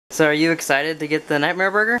So are you excited to get the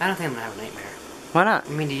nightmare burger? I don't think I'm gonna have a nightmare. Why not? I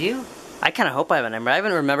mean, do you? I kind of hope I have a nightmare. I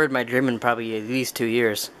haven't remembered my dream in probably at least 2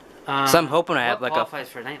 years. So I'm hoping I have like what qualifies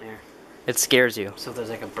for a nightmare? It scares you. So if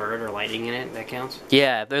there's like a bird or lightning in it, that counts?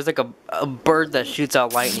 Yeah, if there's like a bird that shoots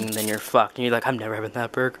out lightning, then you're fucked. And you're like, I'm never having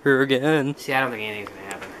that burger again. See, I don't think anything's gonna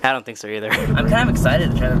happen. I don't think so either. I'm kind of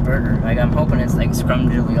excited to try this burger. Like, I'm hoping it's like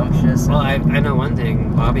scrumdiddlyumptious. Well, I know one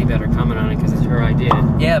thing. Bobby better comment on it because it's her idea.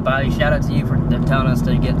 Yeah, Bobby, shout out to you for telling us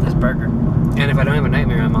to get this burger. And if I don't have a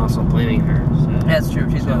nightmare, I'm also blaming her. So. That's true.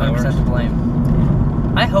 She's 100% to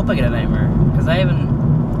blame. I hope I get a nightmare because I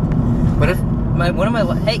haven't. What if?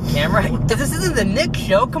 Hey, camera, this isn't the Nick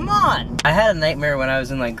show, come on! I had a nightmare when I was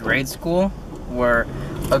in like grade school where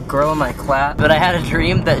a girl in my class, but I had a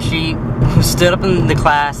dream that she stood up in the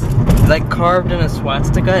class, like carved in a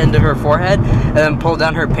swastika into her forehead, and then pulled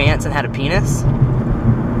down her pants and had a penis.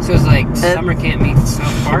 So it's like summer camp meets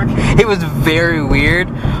South Park? It was very weird,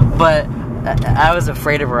 but I was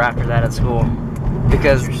afraid of her after that at school.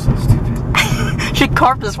 Because you're so stupid. She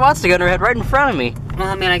carved a swastika in her head right in front of me. Well,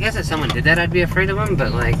 I mean, I guess if someone did that, I'd be afraid of them,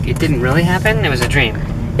 but, like, it didn't really happen. It was a dream.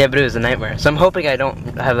 Yeah, but it was a nightmare. So I'm hoping I don't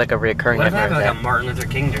have, like, a reoccurring nightmare. What if I have, like a Martin Luther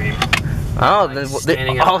King dream? Oh,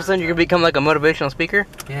 Like, all of a sudden you're gonna become like a motivational speaker?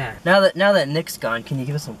 Yeah. Now that Nick's gone, can you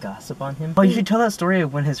give us some gossip on him? Oh, you should tell that story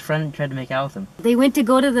of when his friend tried to make out with him. They went to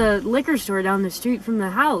go to the liquor store down the street from the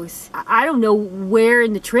house. I don't know where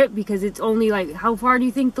in the trip because it's only like, how far do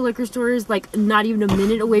you think the liquor store is? Like not even a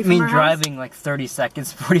minute away from our house? Driving like 30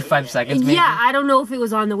 seconds, 45 seconds maybe? Yeah, I don't know if it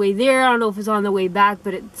was on the way there, I don't know if it was on the way back,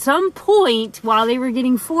 but at some point while they were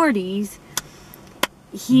getting 40s,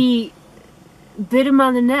 he bit him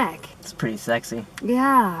on the neck. It's pretty sexy.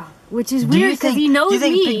 Yeah, which is weird because he knows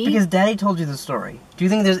me. Because Daddy told you the story. Do you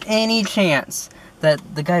think there's any chance that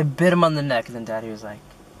the guy bit him on the neck and then Daddy was like...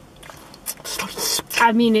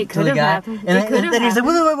 I mean, it could have happened. And then he's like,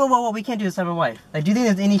 whoa, we can't do this to my wife. Like, do you think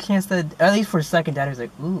there's any chance that, at least for a second, Daddy was like,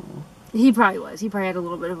 ooh. He probably was. He probably had a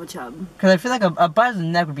little bit of a chub. Because I feel like a bite on the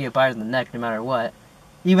neck would be a bite on the neck no matter what.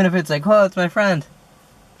 Even if it's like, oh, it's my friend.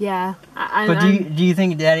 Yeah. But do you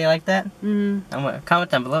think Daddy liked that? Mm-hmm. Comment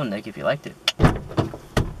down below, Nick, if you liked it.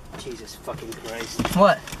 Jesus fucking Christ.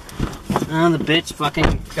 What? Oh, the bitch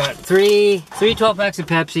fucking got three 12-packs of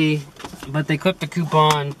Pepsi, but they clipped the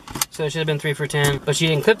coupon, so it should have been 3 for $10. But she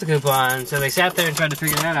didn't clip the coupon, so they sat there and tried to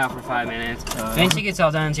figure that out for 5 minutes. Then she gets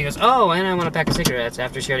all done and she goes, oh, and I want a pack of cigarettes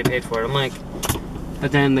after she already paid for it. I'm like,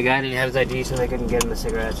 but then the guy didn't have his ID, so they couldn't get him the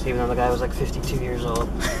cigarettes, even though the guy was like 52 years old.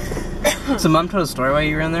 So Mom told a story while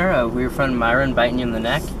you were in there. We were friend Myron biting you in the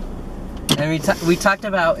neck, and we talked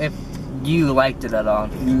about if you liked it at all.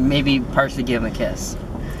 Maybe partially give him a kiss.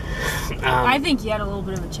 I think you had a little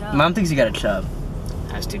bit of a chub. Mom thinks you got a chub.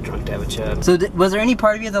 I was too drunk to have a chub. So was there any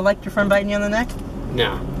part of you that liked your friend biting you on the neck?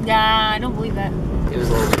 No. Nah, I don't believe that. It was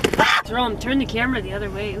a little. Jerome, turn the camera the other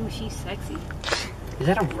way. Ooh, she's sexy. Is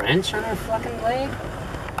that a wrench on her fucking leg?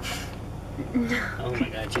 Oh my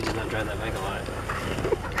god, she does not drive that bike a lot.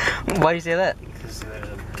 Why do you say that? Because there's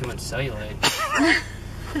too much cellulite.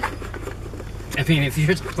 I mean, if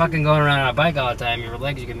you're fucking going around on a bike all the time, your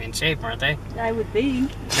legs are gonna be in shape, aren't they? I would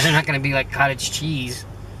think. And they're not gonna be like cottage cheese.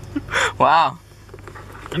 Wow.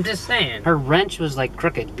 I'm just saying. Her wrench was like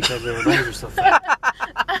crooked because her legs were so fat.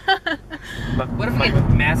 But what if we get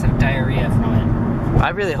massive diarrhea from it? I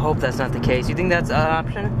really hope that's not the case. You think that's an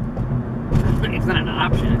option? It's not an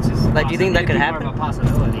option, it's just like, do you think that could happen? More of a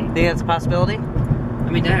possibility. Think that's a possibility?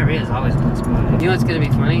 I mean, diarrhea is always a possibility. You know what's gonna be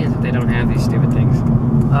funny is if they don't have these stupid things.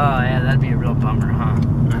 Oh yeah, that'd be a real bummer, huh?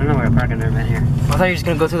 I don't know where to park. I've never been here. I thought you were just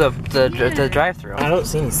gonna go through the drive-thru. I don't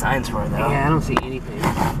see any signs for it though. Yeah, I don't see anything.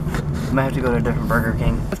 Might have to go to a different Burger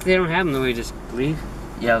King. If they don't have them, then we just leave.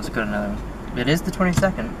 Yeah, let's go to another one. It is the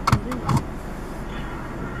 22nd.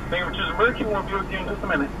 Thank you for choosing Burger King. We'll be with you in just a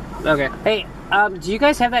minute. Okay. Hey, do you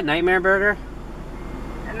guys have that nightmare burger?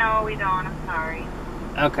 No, we don't. I'm sorry.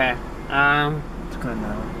 Okay. Let's go to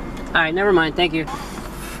another one. Alright, never mind. Thank you.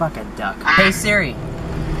 Fucking duck. Hey Siri.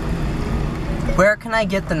 Where can I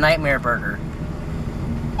get the nightmare burger?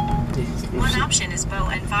 One option is Bow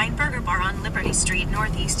and Vine Burger Bar on Liberty Street,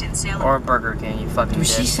 Northeast in Salem. Or Burger King, you fucking Was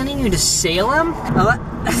she bitch. sending you to Salem?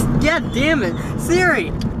 God damn it.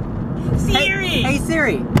 Siri! Siri! Hey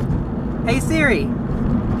Siri! Hey Siri!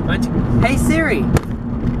 What? Hey Siri!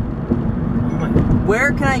 Oh my.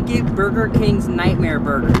 Where can I get Burger King's nightmare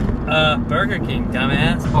burger? Burger King,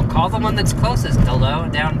 dumbass. Well, call the one that's closest, dildo,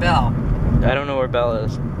 down Bell. I don't know where Bell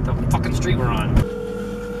is. The fucking street we're on.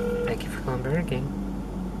 Thank you for calling Burger King.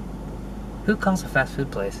 Who calls a fast food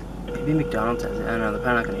place? Maybe McDonald's has it. I don't know, they're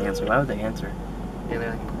probably not gonna answer. Why would they answer? Yeah,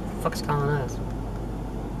 they're like, who the fuck's calling us?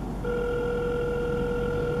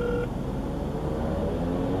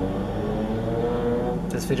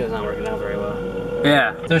 this video's not working out very well.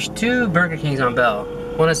 Yeah. There's 2 Burger Kings on Bell.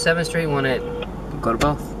 One at 7th Street, one at... Go to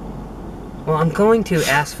both. Well, I'm going to,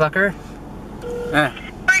 ass fucker.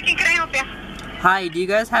 Burger King, can I help you? Hi, do you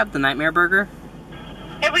guys have the Nightmare Burger?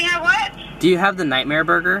 If we have what? Do you have the Nightmare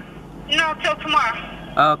Burger? No, till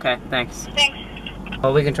tomorrow. Oh, okay, thanks. Thanks.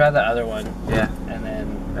 Well, we can try the other one. Yeah. And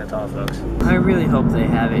then that's all, folks. I really hope they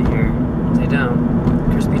have it here. They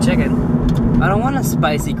don't. Crispy chicken. I don't want a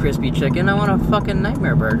spicy crispy chicken. I want a fucking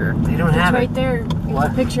Nightmare Burger. They don't It's have right it. there. There's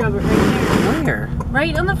What? a picture of it right Where? there.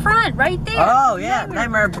 Right on the front, right there. Oh yeah,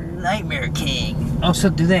 Nightmare King. Oh, so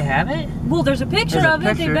do they have it? Well, there's a picture There's a of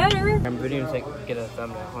it. They picture. better. I'm videoing so I can get a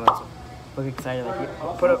thumbnail. Hold on. Look excited. Like,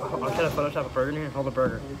 I'll try to Photoshop a burger in here and hold a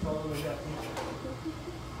burger.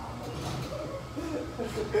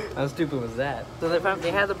 How stupid was that? So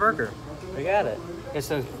they had the burger. They got it. Yeah,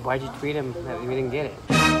 so why'd you tweet him that we didn't get it?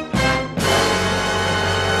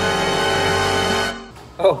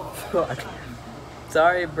 Oh, fuck.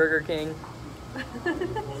 Sorry, Burger King. You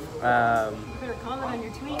better comment on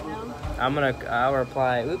your tweet now. I'll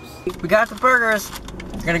reply, oops. We got the burgers.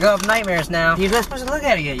 We're gonna go up Nightmares now. You're not supposed to look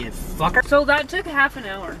at it yet, you fucker. So that took half an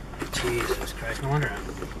hour. Jesus Christ, no wonder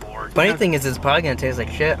I'm bored. Funny thing is, it's probably gonna taste like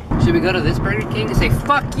shit. Should we go to this Burger King and say,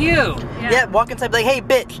 fuck you? Yeah, walk inside and be like, hey,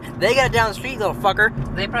 bitch, they got it down the street, little fucker.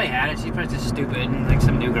 They probably had it. She's probably just stupid, like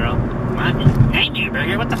some new girl. What? Hey, new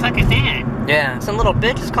burger, what the fuck is that? Yeah, some little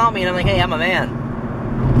bitch just called me and I'm like, hey, I'm a man.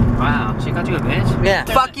 Wow, she called you a bitch? Yeah.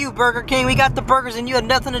 Fuck you, Burger King. We got the burgers and you had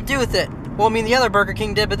nothing to do with it. Well, I mean, the other Burger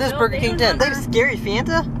King did, but this No, Burger they King don't didn't. They have have scary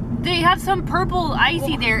Fanta? They have some purple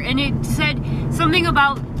icy there, and it said something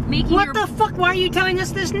about making What your... the fuck? Why are you telling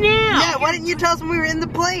us this now? Yeah, why didn't you tell us when we were in the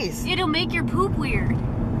place? It'll make your poop weird.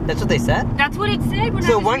 That's what they said? That's what it said when I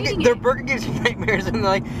So was one, reading their it. burger gives you nightmares and they're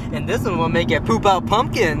like, and this one will make you poop out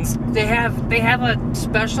pumpkins. They have a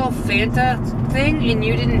special Fanta thing and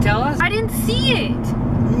you didn't tell us? I didn't see it.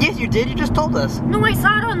 Yes, you did. You just told us. No, I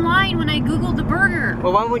saw it online when I googled the burger.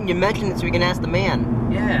 Well, why wouldn't you mention it so we can ask the man?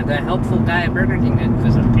 Yeah, the helpful guy at Burger King did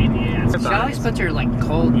because I'm pain in the ass. She always puts her like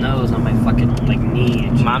cold nose on my fucking like knee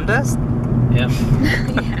and shit. Mom does? Yep.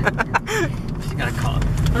 She's got a cold.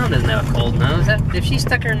 Mom doesn't have a cold nose. If she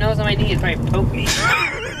stuck her nose on my knee, it'd probably poke me.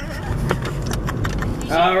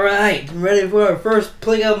 Alright, ready for our first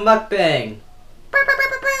Pleeka mukbang.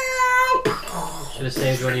 Should have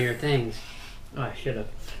saved one of your things. Oh, I should have.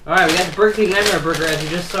 Alright, we got the Burger King Nightmare Burger as you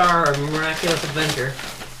just saw our miraculous adventure.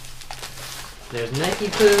 There's Nike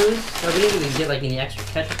Poos. Oh, we didn't even get like any extra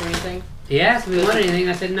ketchup or anything. He asked if we wanted anything,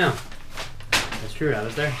 I said no. That's true, I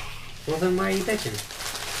was there. Well then why are you bitching?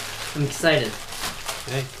 I'm excited.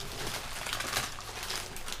 Okay.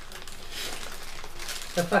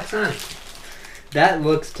 The fuck's on it? That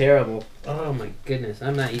looks terrible. Oh my goodness,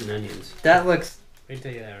 I'm not eating onions. That looks... I can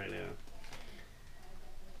tell you that right now.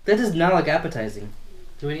 That does not look appetizing.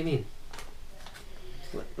 What do you mean?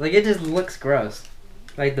 Like, it just looks gross.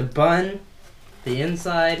 Like, the bun, the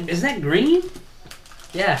inside. Is that green?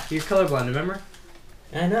 Yeah, you're colorblind, remember?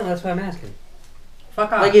 I know, that's why I'm asking.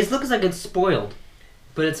 Fuck off. Like, it looks like it's spoiled.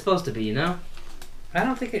 But it's supposed to be, you know? I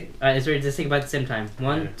don't think it... Alright, let's ready to think about it at the same time.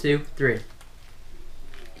 1, 2, 3.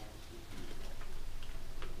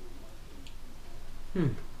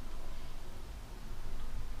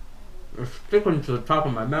 It's sticking to the top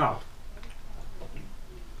of my mouth.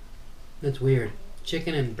 That's weird.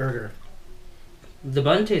 Chicken and burger. The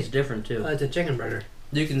bun tastes different, too. Oh, it's a chicken burger.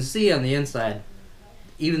 You can see on the inside,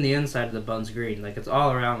 even the inside of the bun's green. Like, it's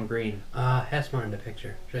all around green. Hess wanted a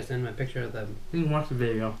picture. Should I send him a picture of the... You can watch the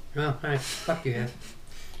video. Oh, alright. Fuck you, Hess.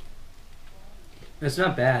 It's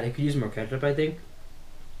not bad. It could use more ketchup, I think.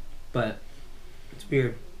 But, it's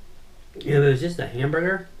weird. Yeah, if it was just a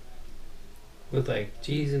hamburger with like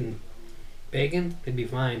cheese and bacon, it'd be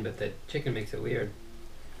fine, but the chicken makes it weird.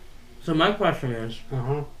 So my question is,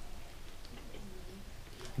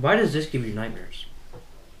 why does this give you nightmares?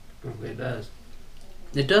 Oh, it does.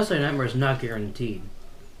 It does say nightmares not guaranteed.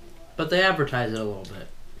 But they advertise it a little bit.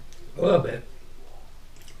 A little bit.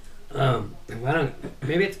 I don't...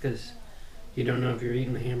 Maybe it's because you don't know if you're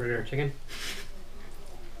eating a hamburger or chicken.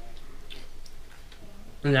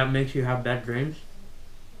 And that makes you have bad dreams?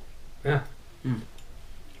 Yeah. Mm.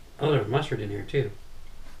 Oh, there's mustard in here too.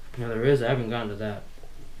 Yeah, there is. I haven't gotten to that.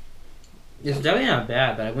 It's definitely not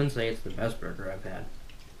bad, but I wouldn't say it's the best burger I've had.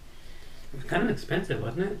 It was kind of expensive,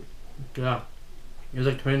 wasn't it? Yeah. It was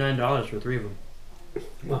like $29 for 3 of them.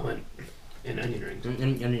 Well, and onion rings.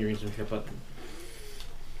 And onion rings and shit, but...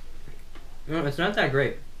 No, it's not that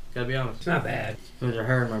great. Gotta be honest. It's not bad. There's a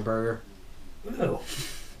hair in my burger. Oh.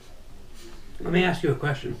 Let me ask you a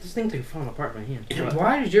question. This thing's like falling apart in my hand.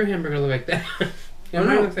 Why does your hamburger look like that? Your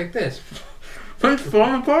mine looks like this. It's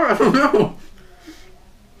falling apart. I don't know.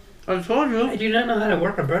 I told you. I do not know how to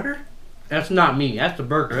work a burger. That's not me. That's the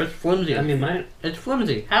burger. It's flimsy. I mean, mine. It's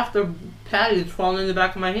flimsy. Half the patty is falling in the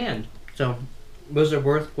back of my hand. So, was it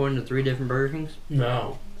worth going to 3 different Burger Kings?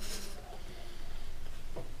 No.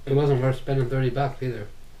 It wasn't worth spending $30 either.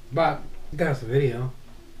 But you got us a video.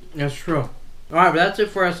 That's true. Alright, but that's it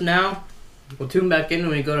for us now. We'll tune back in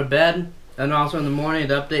when we go to bed. And also in the morning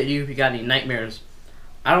to update you if you got any nightmares.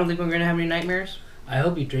 I don't think we're going to have any nightmares. I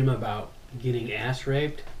hope you dream about getting ass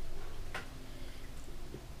raped.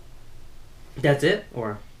 That's it?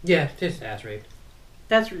 Or? Yeah, just ass raped.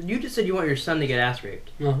 You just said you want your son to get ass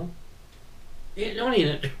raped. Uh-huh. You don't need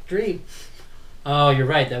a dream. Oh, you're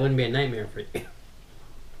right. That wouldn't be a nightmare for you.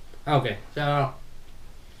 Okay, so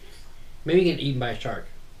maybe get eaten by a shark.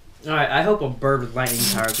 Alright, I hope a bird with lightning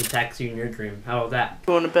powers attacks you in your dream. How about that?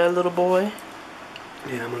 Going to bed, little boy?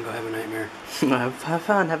 Yeah, I'm gonna go have a nightmare. Have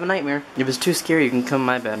fun, have a nightmare. If it's too scary, you can come to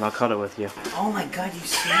my bed and I'll cuddle with you. Oh my god, you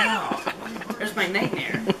smell. There's my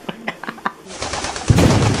nightmare.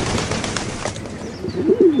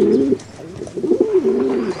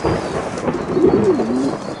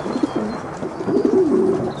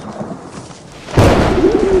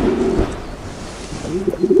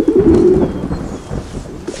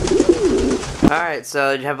 Alright,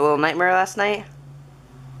 so did you have a little nightmare last night?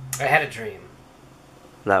 I had a dream.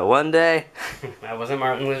 That one day? I wasn't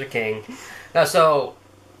Martin Luther King. No, so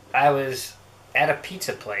I was at a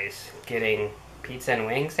pizza place getting pizza and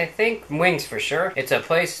wings, I think. Wings for sure. It's a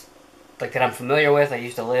place like that I'm familiar with. I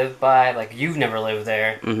used to live by. Like, you've never lived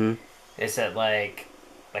there. Mm-hmm. It's at like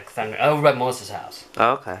Thunder, over by Melissa's house.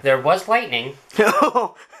 Oh, okay. There was lightning.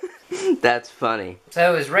 That's funny.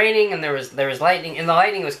 So it was raining and there was lightning, and the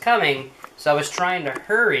lightning was coming. So I was trying to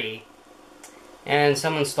hurry, and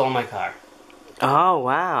someone stole my car. Oh,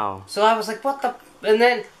 wow. So I was like, what the... And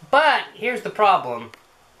then, but here's the problem.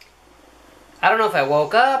 I don't know if I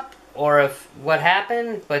woke up or if what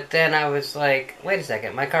happened, but then I was like, wait a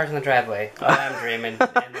second, my car's in the driveway. Oh, I'm dreaming.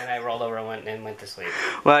 And then I rolled over and went to sleep.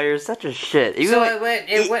 Wow, you're such a shit. So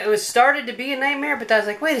it was started to be a nightmare, but I was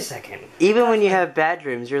like, wait a second. Even when you have bad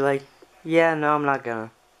dreams, you're like, yeah, no, I'm not gonna.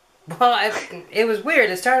 Well, it was weird.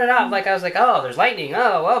 It started off like I was like, oh, there's lightning.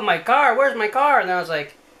 Oh, my car. Where's my car? And then I was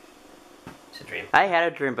like, it's a dream. I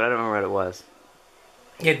had a dream, but I don't remember what it was.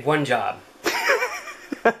 You had one job.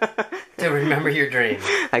 To remember your dream.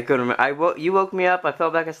 I couldn't remember. You woke me up, I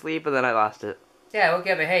fell back asleep, and then I lost it. Yeah, I woke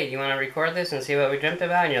you up and, hey, do you want to record this and see what we dreamt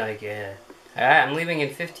about? And you're like, yeah. Alright, I'm leaving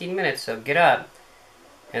in 15 minutes, so get up.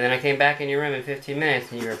 And then I came back in your room in 15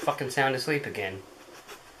 minutes, and you were fucking sound asleep again.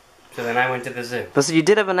 So then I went to the zoo. But so you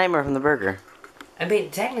did have a nightmare from the burger. I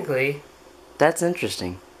mean, technically... That's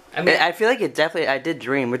interesting. I mean... I feel like I did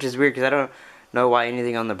dream, which is weird, because I don't know why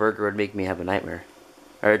anything on the burger would make me have a nightmare.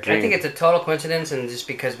 Or a dream. I think it's a total coincidence, and just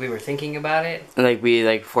because we were thinking about it. Like,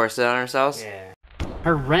 we, forced it on ourselves? Yeah.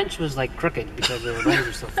 Her wrench was, crooked, because the wrench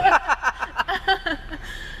was so fat.